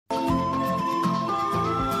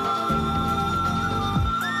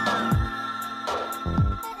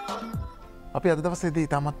අපි අද දවසේදී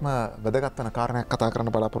ඉතාමත්ම වැදගත් වෙන කාරණයක් කතා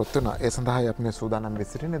කරන්න බලාපොරොත්තු වෙනවා. ඒ සඳහායි අපි මේ සූදානම් වෙ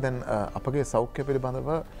සිටින්නේ. දැන් අපගේ සෞඛ්‍ය පිළිබඳව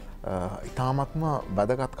ඉතාමත්ම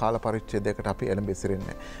වැදගත් කාල පරිච්ඡේදයකට අපි එළඹ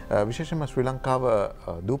සිටින්නේ. විශේෂයෙන්ම ශ්‍රී ලංකාව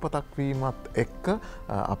දූපතක් වීමත් එක්ක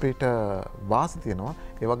අපිට වාසි තියෙනවා.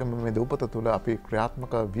 ඒ වගේම මේ දූපත තුළ අපි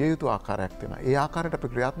ක්‍රියාත්මක විය යුතු ආකාරයක් තියෙනවා. ඒ ආකාරයට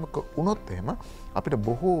අපි ක්‍රියාත්මක වුණොත් එහෙම අපිට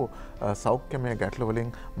බොහෝ සෞඛ්‍යමය ගැටලු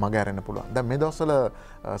වලින් මග ඇරෙන්න පුළුවන්. දැන් මේ දවස්වල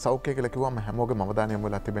සෞඛ්‍ය කියලා කිව්වම හැමෝගෙම අවධානය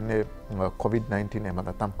යොමු වෙලා තිබෙන්නේ COVID-19 එහෙම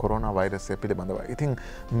නැත්නම් කොරෝනා වෛරසය පිළිබඳවයි. ඉතින්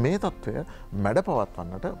මේ තත්ත්වය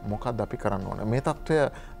මැඩපවත්වන්නට මොකක්ද අපි කරන්න ඕන? මේ තත්ත්වය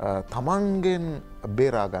තමන්ගෙන්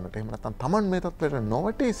බේරා ගන්නට එහෙම නැත්නම් තමන් මේ තත්ත්වයට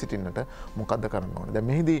නොවැටී සිටින්නට මොකක්ද කරන්න ඕන? දැන්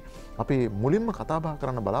මෙහිදී අපි මුලින්ම කතා බහ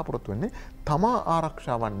කරන්න බලාපොරොත්තු වෙන්නේ තමා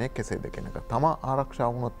ආරක්ෂා වන්නේ කෙසේද කියන එක. තමා ආරක්ෂා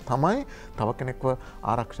වුණොත් තමයි තව කෙනෙක්ව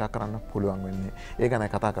ආරක්ෂා කරන්න පුළුවන් වෙන්නේ. ඒ ගැන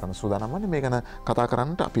කතා කරන්න සූදානම් වන්නේ. මේ ගැන කතා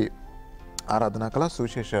කරන්නට අපි ආරාධනා කළා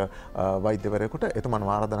සුවිශේෂ වෛද්‍යවරයෙකුට. එතුමන්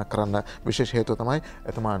ආරාධනා කරන්න විශේෂ හේතුව තමයි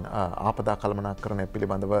එතුමන් ආපදා කළමනාකරණය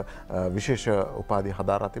පිළිබඳව විශේෂ උපාධි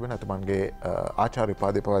හදාරා තිබෙන. එතුමන්ගේ ආචාර්ය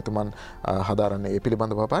උපාධිය පවා එතුමන් හදාරන්නේ ඒ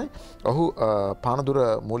පිළිබඳව පමණයි. ඔහු පානදුර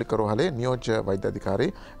මූලික රෝහලේ නියෝජ්‍ය වෛද්‍ය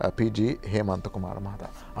අධිකාරී PG හේමන්ත කුමාර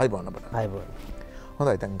මහතා. අයිබෝන් ඔබට. අයිබෝන්.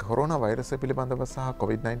 හොඳයි. දැන් කොරෝනා වෛරසය පිළිබඳව සහ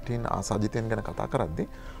COVID-19 ආසාදිතයන් ගැන කතා කරද්දී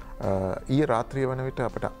ඊයේ රාත්‍රිය වන විට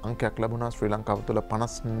අපට අංකයක් ලැබුණා ශ්‍රී ලංකාව තුළ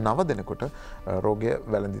 59 දෙනෙකුට රෝගය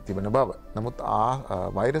වැළඳී තිබෙන බව. නමුත්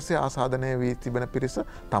වෛරසය ආසාදනය වී තිබෙන පිරිස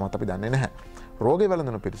තාමත් අපි දන්නේ නැහැ. රෝගය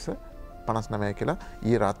වැළඳුණු පිරිස 59 කියලා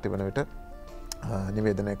ඊයේ රාත්‍රිය වන විට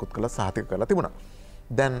නිවේදනයකුත් කළා සහතික කරලා තිබුණා.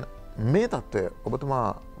 දැන් මේ තත්ත්වය ඔබතුමා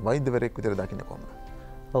වෛද්‍යවරයෙක් විදිහට දකින්නේ කොහොමද?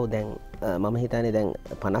 ඔව් දැන් මම හිතන්නේ දැන්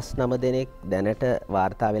 59 දෙනෙක් දැනට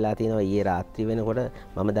වාර්තා වෙලා තියෙනවා ඊයේ රාත්‍රී වෙනකොට.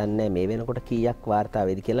 මම දන්නේ මේ වෙනකොට කීයක් වාර්තා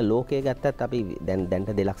වෙයිද කියලා. ලෝකයේ ගත්තත් අපි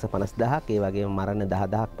දැන්ට 2,50,000ක් ඒ වගේම මරණ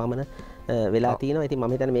 10,000ක් පමණ වෙලා තියෙනවා. ඉතින්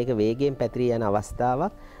මම හිතන්නේ මේක වේගයෙන් පැතිරී යන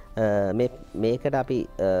අවස්ථාවක්. මේකට අපි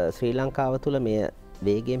ශ්‍රී ලංකාව තුළ මේ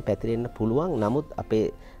වේගයෙන් පැතිරෙන්න පුළුවන්. නමුත් අපේ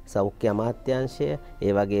සෞඛ්‍ය අමාත්‍යාංශය,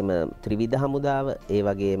 ඒ වගේම ත්‍රිවිධ හමුදාව, ඒ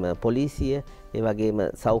වගේම පොලිසිය, ඒ වගේම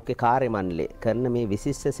සෞඛ්‍ය කාර්ය මණ්ඩලය කරන මේ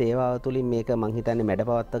විශිෂ්ට සේවාව තුළින් මේක මං හිතන්නේ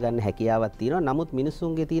මැඩපවත්ව ගන්න හැකියාවක් තියෙනවා. නමුත්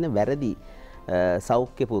මිනිසුන්ගේ තියෙන වැරදි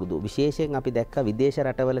සෞඛ්‍ය පුරුදු විශේෂයෙන් අපි දැක්ක විදේශ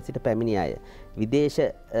රටවල සිට පැමිණි අය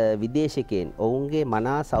විදේශිකයන් ඔවුන්ගේ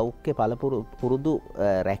මනා සෞඛ්‍ය පුරුදු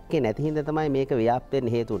රැක්කේ නැති හින්දා තමයි මේක ව්‍යාප්ත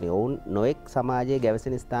වෙන්න හේතු වුනේ. ඔවුන් නොඑක් සමාජයේ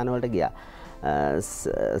ගැවසෙන ස්ථානවලට ගියා.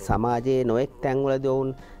 සමාජයේ නොඑක් තැන්වලදී ඔවුන්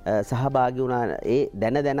සහභාගී වුණා. ඒ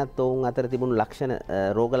දැනත් ඔවුන් අතර තිබුණු ලක්ෂණ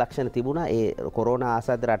රෝග ලක්ෂණ තිබුණා. ඒ කොරෝනා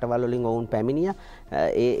ආසාද රටවල් වලින් ඔවුන් පැමිණියා.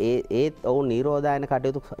 ඒත් ඔවුන් නිරෝධායන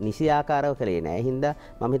කටයුතු නිසියාකාරව කළේ නැහැ. ඒ හින්දා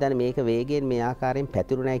මම හිතන්නේ මේක වේගයෙන් මේ ආකාරයෙන්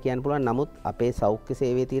පැතිරුණා නැහැ කියන්න පුළුවන්. නමුත් අපේ සෞඛ්‍ය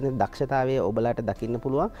සේවයේ තියෙන දක්ෂතාවය ඔබලාට දකින්න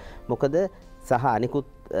පුළුවන්. මොකද සහ අනිකුත්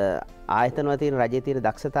ආයතනවල තියෙන රජයේ තියෙන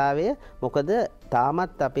දක්ෂතාවය මොකද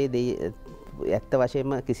තාමත් අපේ ඇත්ත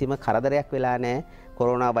වශයෙන්ම කිසිම කරදරයක් වෙලා නැහැ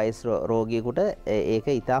කොරෝනා වෛරස් රෝගියෙකුට. ඒක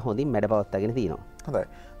ඉතා හොඳින් මැඩපවත්වාගෙන තියෙනවා. හොඳයි.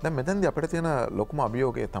 දැන් මෙතනදී අපිට තියෙන ලොකුම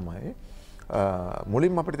අභියෝගය තමයි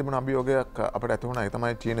මුලින්ම අපිට තිබුණ අභියෝගයක් අපිට ඇති වුණා. ඒ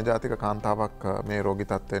තමයි චීන ජාතික කාන්තාවක් මේ රෝගී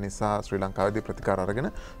තත්ත්වය නිසා ශ්‍රී ලංකාවේදී ප්‍රතිකාර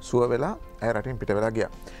අරගෙන සුව වෙලා ඇය රටින් පිට වෙලා ගියා.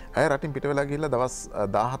 ඇය රටින් පිට වෙලා ගිහිල්ලා දවස්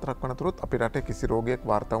 14ක් වනතුරුත් අපේ රටේ කිසි රෝගියෙක්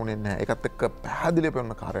වාර්තා වුණේ නැහැ. ඒකත් එක්ක පැහැදිලිව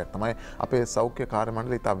පෙනුන කාර්යයක් තමයි අපේ සෞඛ්‍ය කාර්ය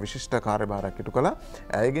මණ්ඩලය ඉතා විශිෂ්ට කාර්යභාරයක් ඉටු කළා.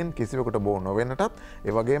 ඇයගෙන් කිසිවෙකුට බෝ නොවෙන්නටත්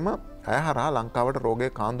ඒ වගේම ඇය හරහා ලංකාවට රෝගය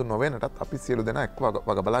කාන්දු නොවෙන්නටත් අපි සියලු දෙනා එක්ව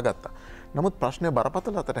වග බලා ගත්තා. නමුත් ප්‍රශ්නය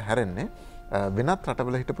බරපතල අතට හැරෙන්නේ වෙනත්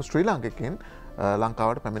රටවල හිටපු ශ්‍රී ලාංකිකයන්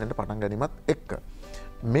ලංකාවට පැමිණෙන්න පටන් ගැනීමත් එක්ක.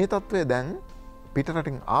 මේ තත්ත්වය දැන්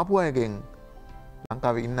පිටරටින් ආපු අයගෙන්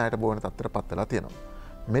ලංකාවේ ඉන්න අයට බොහොම තත්ත්වයට පත් වෙලා තියෙනවා.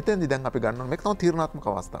 මෙතෙන්දි දැන් අපි ගන්න ඕනේ මේක තමයි තීරණාත්මක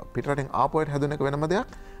අවස්ථාව. පිටරටින් ආපු අයට හැදුන එක වෙනම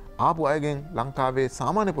දෙයක්. ආපු අයගෙන් ලංකාවේ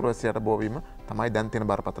සාමාන්‍ය පුරවැසියාට බෝවීම තමයි දැන් තියෙන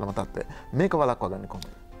බරපතලම තත්ත්වය. මේක වළක්වා ගන්න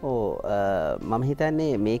කොහොමද? මම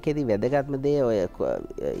හිතන්නේ මේකෙදි වැදගත්ම දේ ඔය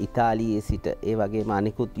ඉතාලියේ සිට ඒ වගේම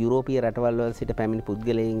අනිකුත් යුරෝපීය රටවල් වල සිට පැමිණි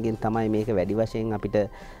පුද්ගලයන්ගෙන් තමයි මේක වැඩි වශයෙන් අපිට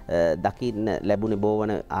දකින්න ලැබුණේ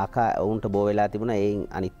බෝවන ඔවුන්ට බෝ වෙලා තිබුණා. ඒන්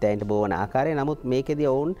අනිත් අයන්ට බෝවන ආකාරය. නමුත් මේකෙදි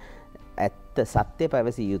ඔවුන් ඇත්ත සත්‍ය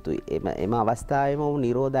පැවසිය යුතුයි. එම අවස්ථාවේම ඔවුන්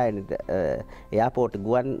නිරෝධායනට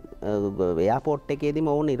එයාපෝට් එකේදීම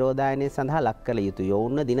ඔවුන් නිරෝධායනය සඳහා ලක් කළ යුතුයි.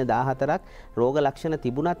 ඔවුන් දින 14ක් රෝග ලක්ෂණ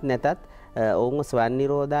තිබුණත් නැතත් ඔවුන් ස්වන්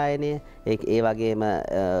නිරෝධායනය ඒ වගේම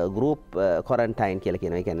ගෲප් ක්වොරන්ටයින් කියලා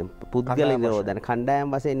කියනවා. ඒ කියන්නේ පුද්ගල නිරෝධන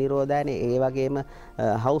කණ්ඩායම් වශයෙන් නිරෝධායනය ඒ වගේම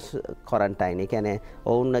හවුස් ක්වොරන්ටයින්. ඒ කියන්නේ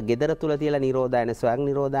ඔවුන් ගෙදර තුල තියලා නිරෝධායන ස්වන්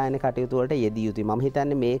නිරෝධායන කටයුතු වලට යෙදිය යුතුයි. මම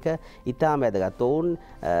හිතන්නේ මේක ඉතාම වැදගත්. ඔවුන්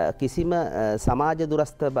කිසිම සමාජ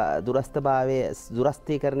දුරස්ථභාවය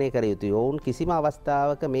දුරස්ථීකරණය කර යුතුයි. ඔවුන් කිසිම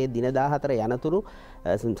අවස්ථාවක මේ දින 14 යනතුරු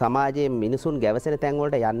සමාජයේ මිනිසුන් ගැවසෙන තැන්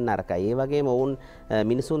වලට යන්න නරකයි. ඒ වගේම ඔවුන්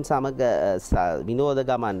මිනිසුන් සමග විනෝද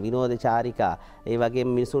ගමන්, විනෝද චාරිකා, ඒ වගේම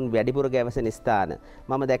මිනිසුන් වැඩිපුර ගැවසෙන ස්ථාන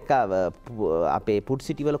මම දැක්කා අපේ පුඩ්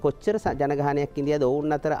සිටි වල කොච්චර ජනගහනයක් ඉඳියද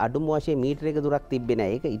ඔවුන් අතර අඩුම වශයෙන් මීටරයක දුරක් තිබ්බේ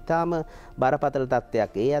නැහැ. ඒක ඊටාම බරපතල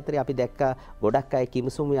තත්ත්වයක්. ඒ අතරේ අපි දැක්කා ගොඩක් අය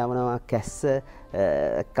කිමිසුම් යවනවා, කැස්ස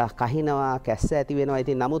කහිනවා, කැස්ස ඇති වෙනවා.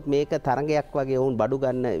 ඉතින් නමුත් මේක තරඟයක් වගේ ඔවුන් බඩු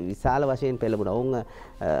ගන්න විශාල වශයෙන් පෙළඹුණා. ඔවුන්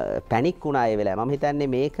පැනික් වුණා ඒ වෙලාවේ. මම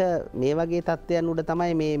හිතන්නේ මේක මේ වගේ තත්ත්වයන් උඩ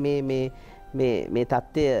තමයි මේ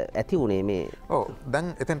තත්ත්වය ඇති වුණේ මේ. ඔව්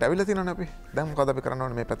දැන් එතෙන්ට ඇවිල්ලා තියෙනවනේ අපි. දැන් මොකද අපි කරන්න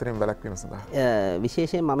ඕනේ මේ පැතිරීම වැළැක්වීම සඳහා?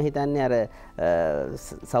 විශේෂයෙන් මම හිතන්නේ අර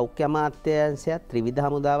සෞඛ්‍ය අමාත්‍යාංශයත් ත්‍රිවිධ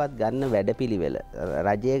හමුදාවත් ගන්න වැඩපිළිවෙල,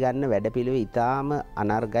 රජය ගන්න වැඩපිළිවෙල ඉතාම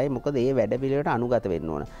අනර්ගයි. මොකද මේ වැඩපිළිවෙලට අනුගත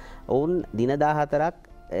වෙන්න ඕන. ඔවුන් දින 14ක්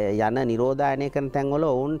යන නිරෝධායනය කරන තැන්වල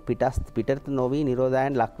ඔවුන් පිටත නොවී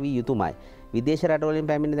නිරෝධායන ලක් වී යුතුමයි. විදේශ රටවලින්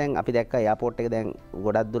පැමිණෙන දැන් අපි දැක්කා එයාපෝට් එක දැන්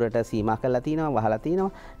ගොඩක් දුරට සීමා කරලා තිනවා, වහලා තිනවා.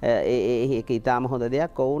 ඒක ඊටාම හොඳ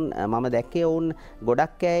දෙයක්. ඔවුන් මම දැක්කේ ඔවුන්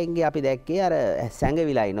ගොඩක් අයගේ අපි දැක්කේ අර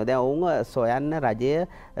සැඟවිලා ඉන්නවා. දැන් ඔවුන් සොයන්න රජය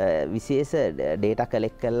විශේෂ ඩේටා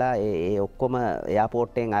කලෙක්ට් කරලා ඒ ඔක්කොම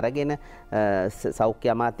එයාපෝට් එකෙන් අරගෙන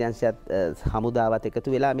සෞඛ්‍ය අමාත්‍යාංශයත් හමුදාවත්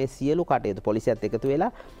එකතු වෙලා මේ සියලු කටයුතු පොලිසියත් එකතු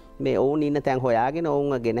වෙලා මේ ඔවුන් ඉන්න තැන් හොයාගෙන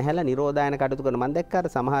ඔවුන් ගෙනහැලා නිරෝධායන කටයුතු කරන මම දැක්කා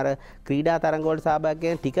සමහර ක්‍රීඩා තරඟ වලට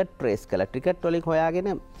සහභාගී වෙන ටිකට් ප්‍රෙස් කළා. ටිකට් වලින් හොයාගෙන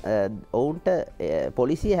ඔවුන්ට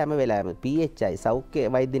පොලිසිය හැම වෙලාවෙම PHI සෞඛ්‍ය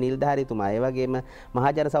වෛද්‍ය නිලධාරීතුමා ඒ වගේම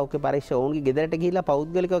මහජන සෞඛ්‍ය පරීක්ෂා ඔවුන්ගේ ගෙදරට ගිහිල්ලා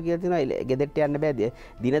පෞද්ගලිකව කියලා තියෙනවා ගෙදරට යන්න බෑ.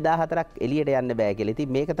 දින 14ක් එළියට යන්න බෑ කියලා.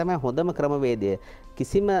 ඉතින් මේක තමයි හොඳම ක්‍රමවේදය.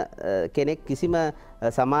 කිසිම කෙනෙක් කිසිම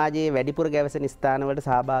සමාජයේ වැඩිපුර ගැවසෙන ස්ථානවලට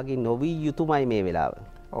සහභාගී නොවී යුතුමයි මේ වෙලාව.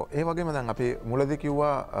 ඒ වගේම දැන් අපි මුලදී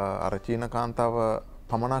කිව්වා අර චීන කාන්තාව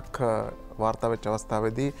පමණක් වාර්තා වෙච්ච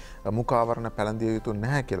අවස්ථාවේදී මුඛ ආවරණ පැළඳිය යුතු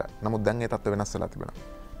නැහැ කියලා. නමුත් දැන් ඒ තත්ත්ව වෙනස් වෙලා තිබෙනවා.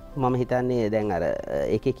 මම හිතන්නේ දැන් අර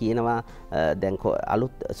ඒකේ කියනවා දැන්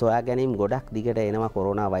අලුත් සොයා ගැනීම් ගොඩක් දිගට එනවා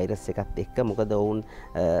කොරෝනා වෛරස් එකත් එක්ක. මොකද ඔවුන්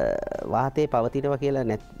වාතයේ පවතිනවා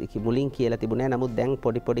කියලා මුලින් කියලා තිබුණේ. නමුත් දැන්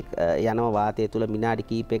පොඩි යනවා වාතය තුල විනාඩි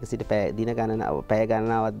කිහිපයක සිට පැය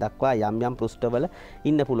ගණනාවක් දක්වා යම් යම් පෘෂ්ඨවල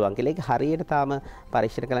ඉන්න පුළුවන් කියලා. ඒක හරියට තාම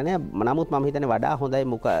පරීක්ෂණ කළා නෑ. නමුත් මම හිතන්නේ වඩා හොඳයි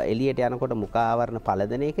එළියට යනකොට මුඛ ආවරණ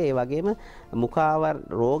පළදෙන එක. ඒ වගේම මුඛ ආවරණ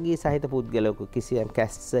රෝගී සහිත පුද්ගලයෙකු කිසියම්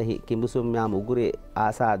කැස්ස කිඹුසුම් යාම උගුරේ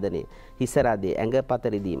ආසාදනය හිසරදේ ඇඟපත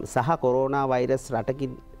රිදීම සහ කොරෝනා වෛරස්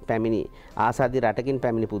රටකින් පැමිණි ආසාදී රටකින්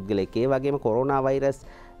පැමිණි පුද්ගලයෙක්. ඒ වගේම කොරෝනා වෛරස්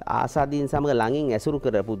ආසාදීන් සමග ළඟින් ඇසුරු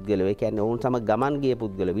කර පුද්ගලයෝ, ඒ කියන්නේ ඔවුන් සමග ගමන් ගිය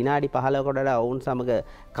පුද්ගලයෝ, විනාඩි 15කට වඩා ඔවුන් සමග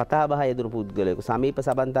කතා බහ යෙදුණු පුද්ගලයෙකු, සමීප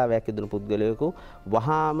සබන්තාවයක් යෙදුණු පුද්ගලයෙකු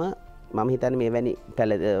වහාම මම හිතන්නේ මෙවැනි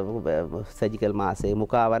සර්ජිකල් මාස්ක්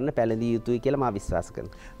මුඛ ආවරණ පැළඳිය යුතුයි කියලා මම විශ්වාස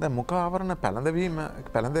කරනවා. දැන් මුඛ ආවරණ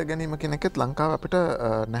පැළඳ ගැනීම කියන එකත් ලංකාව අපිට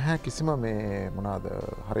නැහැ කිසිම මේ මොනවාද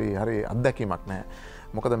හරි අත්දැකීමක් නැහැ.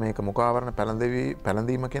 මොකද මේක මුඛ ආවරණ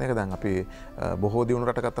පැළඳීම කියන එක දැන් අපි බොහෝ දියුණු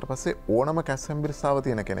රට ගත්තට පස්සේ ඕනම කැස්සම්බිරිස්සාව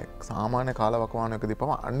තියෙන කෙනෙක් සාමාන්‍ය කාලවකවානුවකදී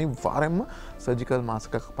පවා අනිවාර්යයෙන්ම සර්ජිකල්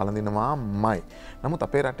මාස්ක් එකක් පළඳිනවාමයි. නමුත්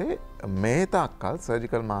අපේ රටේ මේ තාක්කල්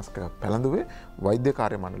සර්ජිකල් මාස්ක් එකක් පැළඳුවේ වෛද්‍ය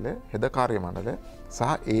කාර්ය මණ්ඩලය, හෙද කාර්ය මණ්ඩලය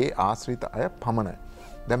සහ ඒ ආශ්‍රිත අය පමණයි.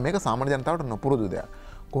 දැන් මේක සාමාන්‍ය ජනතාවට නොපුරුදු දෙයක්.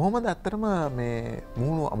 කොහොමද ඇත්තටම මේ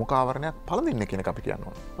මුහුණු මුඛ ආවරණයක් පළඳින්න කියන එක අපි කියන්න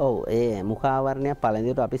ඕන? ඔව් ඒ මුඛ ආවරණයක්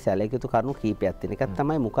පළඳිනකොට අපි සැලකිය යුතු කරුණු කීපයක් තියෙනවා. එකක්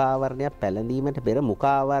තමයි මුඛ ආවරණයක් පැළඳීමට පෙර මුඛ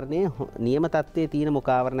ආවරණයේ නියම තත්ත්වයේ තියෙන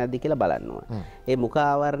මුඛ ආවරණයක්ද කියලා බලන්න ඕන. ඒ මුඛ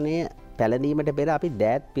ආවරණය පැළඳීමට පෙර අපි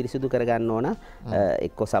දෑත් පිරිසිදු කරගන්න ඕන.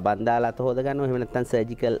 එක්ක සබන් දාලා අත හොද ගන්න ඕන. එහෙම නැත්නම්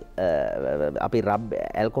සර්ජිකල් අපි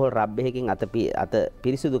ඇල්කොහොල් රබ් එකකින් අත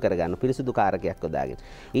පිරිසිදු කරගන්න. පිරිසිදු කාරකයක් යොදාගෙන.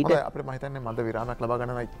 ඊට අපිට මම හිතන්නේ මන්ද විරාමයක් ලබා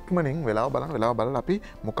ගන්න ඉක්මනින් වෙලාව බලලා අපි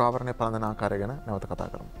මුඛ ආවරණය පළඳන ආකාරය ගැන නැවත කතා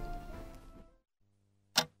කරමු.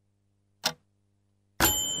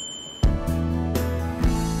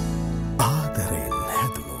 ආදරෙන්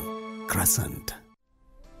හැදුණු ක්‍රසන්ට්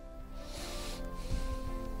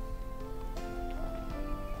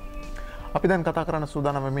අපි දැන් කතා කරන්න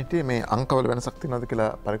සූදානම් වෙමිටියේ මේ අංකවල වෙනසක් තියෙනවද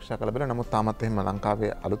කියලා පරීක්ෂා කරලා බලලා. නමුත් තාමත් එහෙම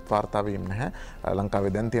ලංකාවේ අලුත් වාර්තා වීම නැහැ.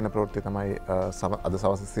 ලංකාවේ දැන් තියෙන ප්‍රවෘත්ති තමයි අද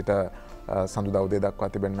සවස සිට සඳුදා උදේ දක්වා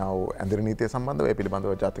තිබෙනා වූ ඇඳිරි නීතිය සම්බන්ධව ඒ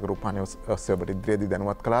පිළිබඳව ජාතික රූපවාහිනිය ඔස්සේ ඔබට ඉදිරියේදී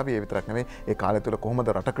දැනුවත් කළා. ඒ විතරක් නෙවෙයි ඒ කාලය තුළ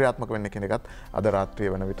කොහොමද රට ක්‍රියාත්මක වෙන්නේ කියන එකත් අද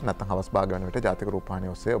රාත්‍රිය වෙන විට නැත්නම් හවස් භාග වෙන විට ජාතික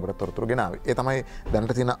රූපවාහිනිය ඔස්සේ ඔබට තොරතුරු ගෙනාවේ. ඒ තමයි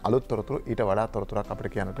දැනට තියෙන අලුත් තොරතුරු. ඊට වඩා තොරතුරක්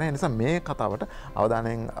අපිට කියන්නට නැහැ. ඒ නිසා මේ කතාවට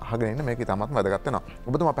අවධානයෙන් අහගෙන ඉන්න මේක ඉතාමත්ම වැදගත් වෙනවා.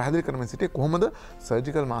 ඔබතුමා පැහැදිලි කරමින් සිටියේ කොහොමද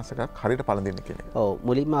සර්ජිකල් මාස්ක් එකක් හරියට පළඳින්නේ කියන එක. ඔව්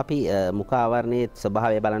මුලින්ම අපි මුඛ ආවරණයේ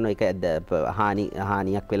ස්වභාවය බලනවා. ඒක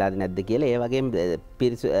හානියක් වෙලාද නැද්ද කියලා. ඒ වගේම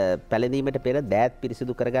පැළඳීමට පෙර දෑත්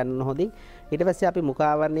පිරිසිදු කරගන්න හොඳින්. ඊට පස්සේ අපි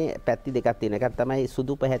මුඛාවරණයේ පැති දෙකක් තියෙන එකක් තමයි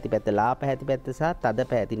සුදු පැහැති පැත්ත, ලා පැහැති පැත්ත සහ තද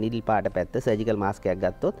පැහැති නිල් පාට පැත්ත. සර්ජිකල් මාස්ක් එකක්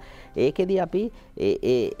ගත්තොත් ඒකෙදි අපි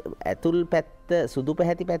ඒ ඇතුල් පැත්ත සුදු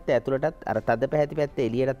පැහැති පැත්ත ඇතුළටත් අර තද පැහැති පැත්ත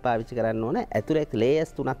එළියටත් පාවිච්චි කරන්න ඕන. ඇතුලේ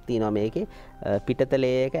ලේයර්ස් තුනක් තියෙනවා මේකේ. පිටත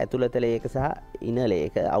ලේයර් එක, ඇතුළත ලේයර් එක සහ ඉනර් ලේයර්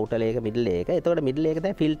එක, අවුටර් ලේයර් එක, මිඩල් ලේයර් එක. එතකොට මිඩල් ලේයර් එක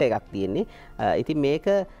තමයි ෆිල්ටර් එකක් තියෙන්නේ. ඉතින් මේක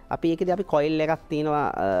අපි ඒකෙදි අපි කොයිල් එකක් තියෙනවා,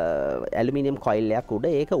 ඇලුමිනියම් කොයිල් එකක් උඩ.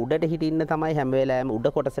 ඒක උඩට හිටින්න තමයි හැම වෙලාවෙම උඩ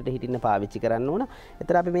කොටසට හිටින්න පාවිච්චි කරන්න ඕන.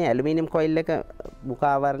 එතන අපි මේ ඇලුමිනියම් කොයිල් එක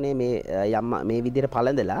මුඛාවරණයේ මේ විදිහට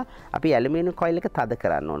පළඳලා අපි ඇලුමිනියම් කොයිල් එක තද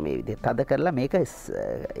කරන්න ඕන මේ විදිහට. තද කරලා මේක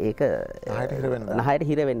ඒක නහයට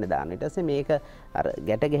හිර වෙන්න දාන්න. ඊට පස්සේ මේක අර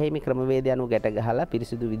ගැට ගැහිමේ ක්‍රමවේදය අනුව ගැට ගහලා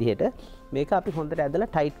පිරිසිදු විදිහට මේක අපි හොඳට ඇදලා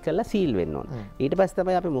ටයිට් කරලා සීල් වෙන්න ඕන. ඊට පස්සේ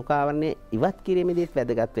තමයි අපි මුඛාවරණය ඉවත් කිරීමේදීත්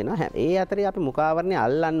වැදගත් වෙනවා. ඒ අතරේ අපි මුඛාවරණය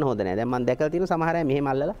අල්ලන්න හොඳ නැහැ. දැන් මම දැකලා තියෙන සමහර අය මෙහෙම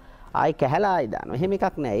අල්ලලා ආයි කැහැලා ආයි දානවා. එහෙම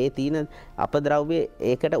එකක් නැහැ. ඒ තීන අපද්‍රව්‍ය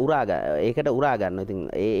ඒකට උරා ගන්නවා. ඉතින්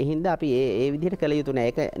ඒ හින්දා අපි ඒ විදිහට කළ යුතු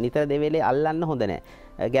නැහැ. ඒක නිතර දෙවේලේ අල්ලන්න හොඳ නැහැ.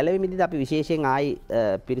 ගැලවෙමිදිත් අපි විශේෂයෙන් ආයි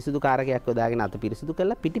පිරිසිදු කාරකයක් යොදාගෙන අත පිරිසිදු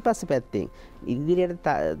කරලා පිටිපස්ස පැත්තෙන් ඉදිරියට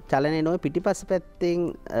චලනය නොවේ පිටිපස්ස පැත්තෙන්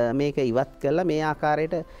මේක ඉවත් කරලා මේ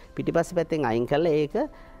ආකාරයට පිටිපස්ස පැත්තෙන් අයින් කරලා ඒක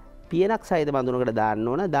පියනක් සහිත බඳුනකට දාන්න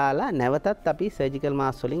ඕන. දාලා නැවතත් අපි සර්ජිකල්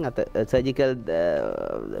මාස් වලින් අත සර්ජිකල්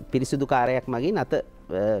පිරිසිදු කාර්යයක් මගින් අත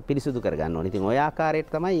පිරිසිදු කරගන්න ඕනේ. ඉතින් ඔය ආකාරයට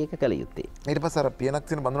තමයි ඒක කළ යුත්තේ. ඊට පස්සේ අර පියනක්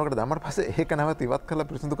තියෙන බඳුනකට දැම්මට පස්සේ ඒක නැවත ඉවත් කරලා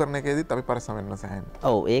පිරිසිදු කරන එකේදීත් අපි පරිස්සම් වෙන්න සෑහෙන්න.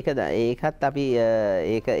 ඔව් ඒකත් අපි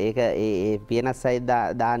ඒ පියනක් සහිත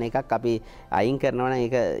දාන එකක් අපි අයින් කරනවා නම්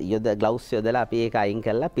ඒක ග්ලව්ස් යොදලා අපි ඒක අයින්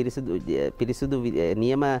කරලා පිරිසිදු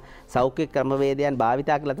නියම සෞඛ්‍ය ක්‍රමවේදයන්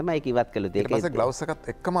භාවිතා කරලා තමයි ඒක ඉවත් කළ යුත්තේ. ඊට පස්සේ ග්ලව්ස් එකත්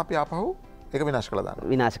එක්කම අපි ආපහු ඒක විනාශ කළා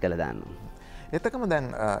දානවා. එතකම දැන්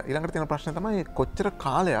ඊළඟට තියෙන ප්‍රශ්නේ තමයි කොච්චර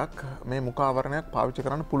කාලයක් මේ මුඛාවරණයක් පාවිච්චි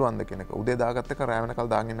කරන්න පුළුවන්ද කියන එක. උදේ දාගත්ත එක රැ වෙනකල්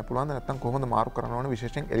දාගෙන ඉන්න පුළුවන්ද නැත්නම් කොහොමද මාරු කරන්න ඕන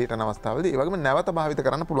විශේෂයෙන් එළියට යන අවස්ථාවලදී? ඒ වගේම නැවත භාවිත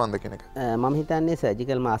කරන්න පුළුවන්ද කියන එක. මම හිතන්නේ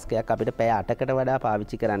සර්ජිකල් මාස්ක් එකක් අපිට පැය 8කට වඩා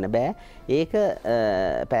පාවිච්චි කරන්න බෑ. ඒක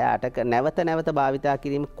පැය 8ක නැවත භාවිතා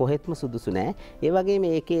කිරීම කොහෙත්ම සුදුසු නෑ. ඒ වගේම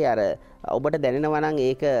ඒකේ අර ඔබට දැනෙනවා නම්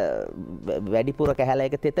ඒක වැඩිපුර කැහැලා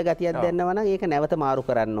ඒක තෙත ගතියක් දැනෙනවා නම් ඒක නැවත මාරු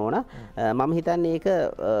කරන්න ඕන. මම හිතන්නේ ඒක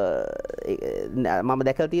මම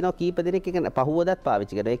දැකලා තියෙනවා කීප දෙනෙක් ඒක පහුවදත්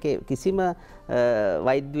පාවිච්චි කරනවා. ඒකේ කිසිම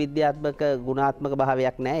වෛද්‍ය විද්‍යාත්මක ගුණාත්මක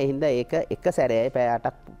භාවයක් නැහැ. ඒ හින්දා ඒක එක සැරේ පැය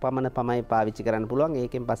 8ක් පමණ පාවිච්චි කරන්න පුළුවන්.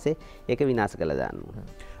 ඒකෙන් පස්සේ ඒක විනාශ කරලා දාන්න ඕන.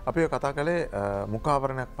 අපි කතා කළේ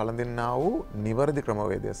මුඛාවරණයක් පළඳින්නා වූ නිවැරදි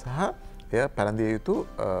ක්‍රමවේදය සහ එය පැළඳිය යුතු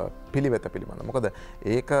පිළිවෙත පිළිබඳ. මොකද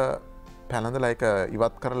ඒක පැළඳලා ඒක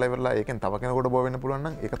ඉවත් කරලා ඉවරලා ඒකෙන් තව කෙනෙකුට බෝ වෙන්න පුළුවන්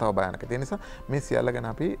නම් ඒක තව භයානක. ඒ නිසා මේ සියල්ල ගැන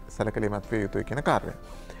අපි සැලකිලිමත් විය යුතුයි කියන කාර්යය.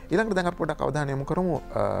 ඊළඟට දැන් අපි පොඩ්ඩක් අවධානය යොමු කරමු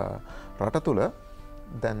රට තුල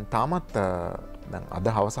දැන් තාමත් දැන් අද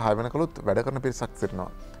හවස 6 වෙනකලුත් වැඩ කරන පිරිසක් සිටිනවා.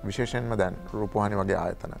 විශේෂයෙන්ම දැන් රූපවාහිනී වගේ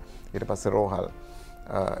ආයතන. ඊට පස්සේ රෝහල්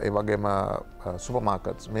ඒ වගේම සුපර්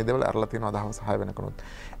මාකට්ස් මේ දේවල් අරලා තියෙනවා අද හවස 6 වෙනකලුත්.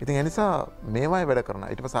 ඉතින් ඒ නිසා මේවායි වැඩ කරන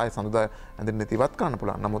ඊට පස්සේ ආයෙ සඳුදා ඇඳින්න ඉවත් කරන්න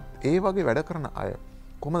පුළුවන්. නමුත් ඒ වගේ වැඩ කරන අය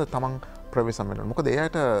කොහොමද තමන් ප්‍රවේශම් වෙන්නේ? මොකද ඒ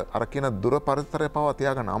අයට අර කියන දුර පරිසරය පවා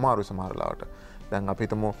තියාගන්න අමාරුයි සමහර ලාවට. දැන් අපි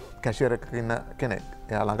හිතමු කැෂියර් එකක ඉන්න කෙනෙක්.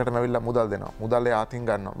 එයා ළඟටම ඇවිල්ලා මුදල් දෙනවා. මුදල් එයා අතින්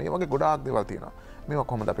ගන්නවා. මේ වගේ ගොඩාක් දේවල් තියෙනවා. මේවා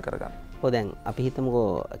කොහොමද අපි කරගන්නේ? ඔව් දැන් අපි හිතමුකෝ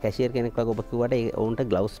කැෂියර් කෙනෙක් වගේ ඔබ කිව්වට ඔවුන්ට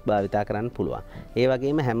ග්ලව්ස් භාවිතා කරන්න පුළුවන්. ඒ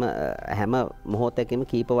වගේම හැම මොහොතකම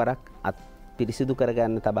කීප වරක් පිරිසිදු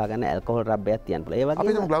කරගන්න තබා ගන්න ඇල්කොහොල් රබ්බයක් තියන්න පුළුවන්. ඒ වගේම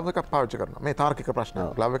අපි හිතමු ග්ලව් එකක් පාවිච්චි කරනවා. මේ තාර්කික ප්‍රශ්න.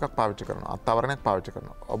 ග්ලව් එකක් පාවිච්චි කරනවා. අත්අවරණයක් පාවිච්චි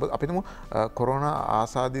කරනවා. ඔබ අපි හිතමු කොරෝනා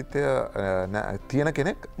ආසාදිතය තියෙන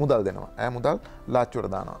කෙනෙක් මුදල් දෙනවා. ඇය මුදල්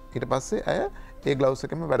ලාච්චුවට දානවා. ඊට පස්සේ ඇය ඒ ග්ලව්ස්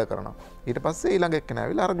එකෙම වැඩ කරනවා. ඊට පස්සේ ඊළඟ එක්කෙනා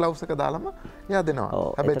ඇවිල්ලා අර ග්ලව්ස් එක දාලම එයා දෙනවා.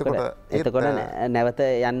 හැබැයි එතකොට නැවත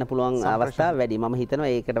යන්න පුළුවන් අවස්ථා වැඩි. මම හිතනවා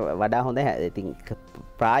ඒකට වඩා හොඳ ඉතින්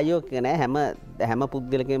ප්‍රායෝගික නෑ හැම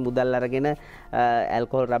පුද්ගලකෙම මුදල් අරගෙන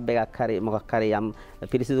ඇල්කොහොල් රබ් එකක් හරි මොකක් හරි යම්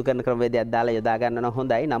පිරිසිදු කරන ක්‍රමවේදයක් දාලා යොදා ගන්න නම්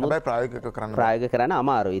හොඳයි. නමුත් ප්‍රායෝගික කරන්න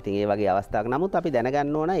අමාරුයි. ඉතින් ඒ වගේ අවස්ථාවක්. නමුත් අපි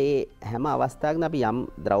දැනගන්න ඕන මේ හැම අවස්ථාවකම අපි යම්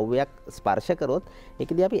ද්‍රව්‍යයක් ස්පර්ශ කරොත්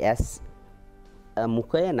ඒකදී අපි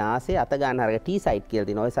මුඛය නාසය අත ගන්න හරක ටී සයිට් කියලා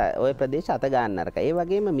තියෙනවා. ඔය ප්‍රදේශ අත ගන්න හරක. ඒ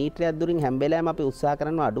වගේම මීටරයක් දුරින් හැම වෙලාවෙම අපි උත්සාහ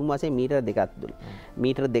කරනවා අඩුම වශයෙන් මීටර දෙකක්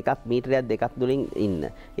දුරින් ඉන්න.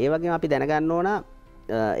 ඒ වගේම අපි දැනගන්න ඕන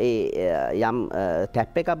යම්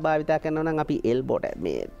ටැප් එකක් භාවිතා කරනවා නම් අපි එල්බෝට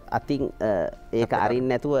මේ අතින් ඒක අරින්න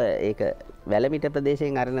නැතුව ඒක වැලමිට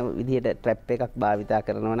ප්‍රදේශයෙන් අරන විදිහට ට්‍රැප් එකක් භාවිතා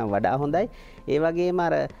කරනවා නම් වඩා හොඳයි. ඒ වගේම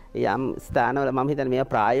අර යම් ස්ථානවල මම හිතන්නේ මේවා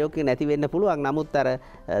ප්‍රායෝගික නැති වෙන්න පුළුවන්. නමුත් අර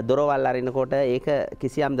දොරවල් අරිනකොට ඒක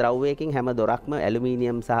කිසියම් ද්‍රව්‍යයකින් හැම දොරක්ම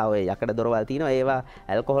ඇලුමිනියම් සහ ඔය යකඩ දොරවල් තියෙනවා. ඒවා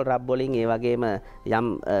ඇල්කොහොල් රබ් වලින් ඒ වගේම යම්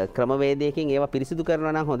ක්‍රමවේදයකින් ඒවා පිරිසිදු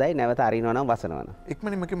කරනවා නම් හොඳයි. නැවත අරිනවා නම් වසනවා නම්.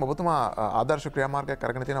 ඉක්මනින්ම කිව්ව ඔබතුමා ආදර්ශ ක්‍රියාමාර්ගයක්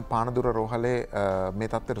අරගෙන තියෙන පානදුර රෝහලේ මේ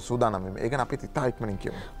තත්ත්වයට සූදානම් වෙමු. ඒක අපි ඉතා ඉක්මනින්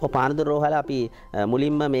කියමු. ඔව් පානදුර රෝහල අපි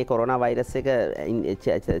මුලින්ම මේ කොරෝනා වෛරස් එක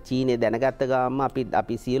චීනයේ දැනගත්ත ගාම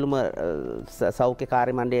අපි සියලුම සෞඛ්‍ය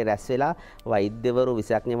කාර්ය මණ්ඩලයේ රැස් වෙලා වෛද්‍යවරු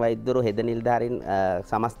විශේෂඥ වෛද්‍යවරු හෙද නිලධාරීන්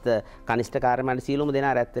සමස්ත කනිෂ්ඨ කාර්ය මණ්ඩල සියලුම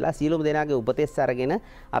දෙනා රැස් වෙලා සියලුම දෙනාගේ උපදෙස් අරගෙන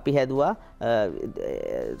අපි හැදුවා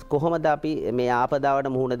කොහොමද අපි මේ ආපදාවට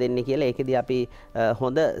මුහුණ දෙන්නේ කියලා. ඒකෙදී අපි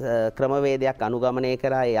හොඳ ක්‍රමවේදයක් අනුගමනය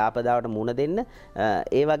කරා ඒ ආපදාවට මුහුණ දෙන්න.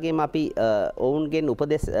 ඒ වගේම අපි ඔවුන්ගෙන්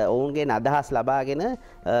උපදෙස් ඔවුන්ගෙන් අදහස් ලබාගෙන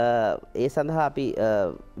ඒ සඳහා අපි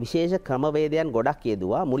විශේෂ ක්‍රමවේදයන් ගොඩක්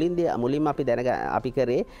යෙදුවා. මුලින්ම අපි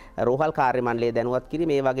කරේ රෝහල් කාර්ය මණ්ඩලය දැනුවත් කිරීම,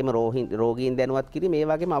 ඒ වගේම රෝගීන් දැනුවත් කිරීම, ඒ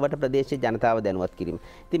වගේම අවට ප්‍රදේශීය ජනතාව දැනුවත් කිරීම.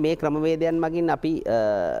 ඉතින් මේ ක්‍රමවේදයන් මගින් අපි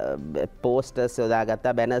පෝස්ටර්ස්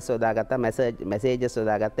යොදාගත්තා, බැනර්ස් යොදාගත්තා, මැසේජස්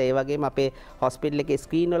යොදාගත්තා. ඒ වගේම අපේ හොස්පිටල් එකේ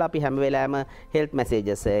ස්ක්‍රීන් වල අපි හැම වෙලාවෙම හෙල්ත්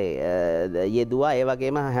මැසේජස් යෙදුවා. ඒ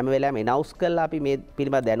වගේම හැම වෙලාවෙම එනවුස් කරලා අපි මේ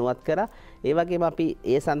පිළිබඳව දැනුවත් කරා. ඒ වගේම අපි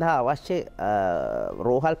ඒ සඳහා අවශ්‍ය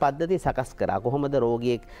රෝහල් පද්ධති සකස් කරා. කොහොමද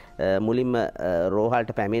රෝගියෙක් මුලින්ම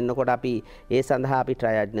රෝහලට පැමිණෙනකොට අපි ඒ සඳහා අපි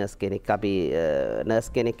ට්‍රයඩ් නර්ස් කෙනෙක්, අපි නර්ස්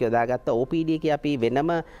කෙනෙක් යොදාගත්තා. OPD එකේ අපි වෙනම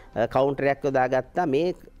කවුන්ටරයක් යොදාගත්තා.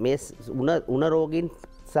 මේ උණ රෝගීන්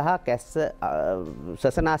සහ කැස්ස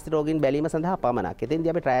ශ්වසනාස්ති රෝගීන් බැලීම සඳහා පමණක්.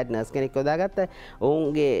 එතෙන්දී අපි ට්‍රයඩ් නර්ස් කෙනෙක් යොදාගත්තා.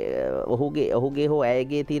 ඔහුගේ හෝ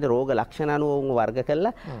ඇයගේ තියෙන රෝග ලක්ෂණ අනුව ඔවුන් වර්ග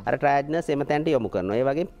කරලා අර ට්‍රයඩ් නර්ස් එම තැනට යොමු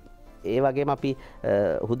කරනවා. ඒ වගේම අපි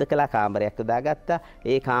හුදකලා කාමරයක් යොදාගත්තා.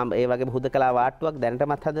 ඒ වගේම හුදකලා වාට්ටුවක්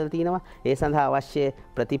දැනටමත් හදලා තිනවා. ඒ සඳහා අවශ්‍ය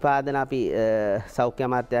ප්‍රතිපාදන අපි සෞඛ්‍ය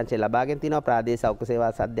අමාත්‍යාංශය ලබාගෙන තිනවා. ප්‍රාදේශීය සෞඛ්‍ය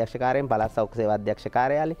සේවා අධ්‍යක්ෂකාරයෙන්, පළාත් සෞඛ්‍ය සේවා අධ්‍යක්ෂ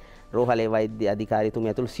කාර්යාලය, රෝහලේ වෛද්‍ය අධිකාරීතුමිය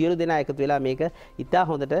ඇතුළු සියලු දෙනා එකතු වෙලා මේක ඉතා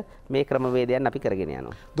හොඳට මේ ක්‍රමවේදයන් අපි කරගෙන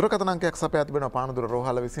යනවා. දුරකථන අංකයක් සපයා තිබෙනවා පානදුර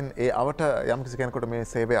රෝහල විසින්. ඒ අවට යම්කිසි කෙනෙකුට මේ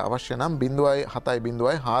සේවය අවශ්‍ය නම්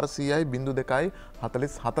 070 400 02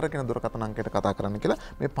 44 කියන දුරකථන අංකයට කතා කරන්න කියලා.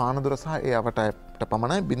 මේ පානදුර සහ ඒ අවටට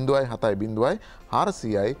පමණයි 070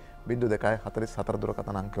 400 0244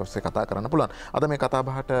 දුරකථන අංකය ඔස්සේ කතා කරන්න පුළුවන්. අද මේ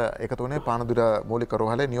කතාබහට එකතු වුණේ පානදුර මූලික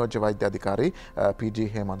රෝහලේ නියෝජ්‍ය වෛද්‍ය අධිකාරී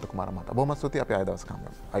PG හේමන්ත කුමාර මහතා. බොහොම ස්තුතියි. අපි ආය දවසක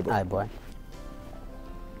හම්බෙමු. අයබෝන්.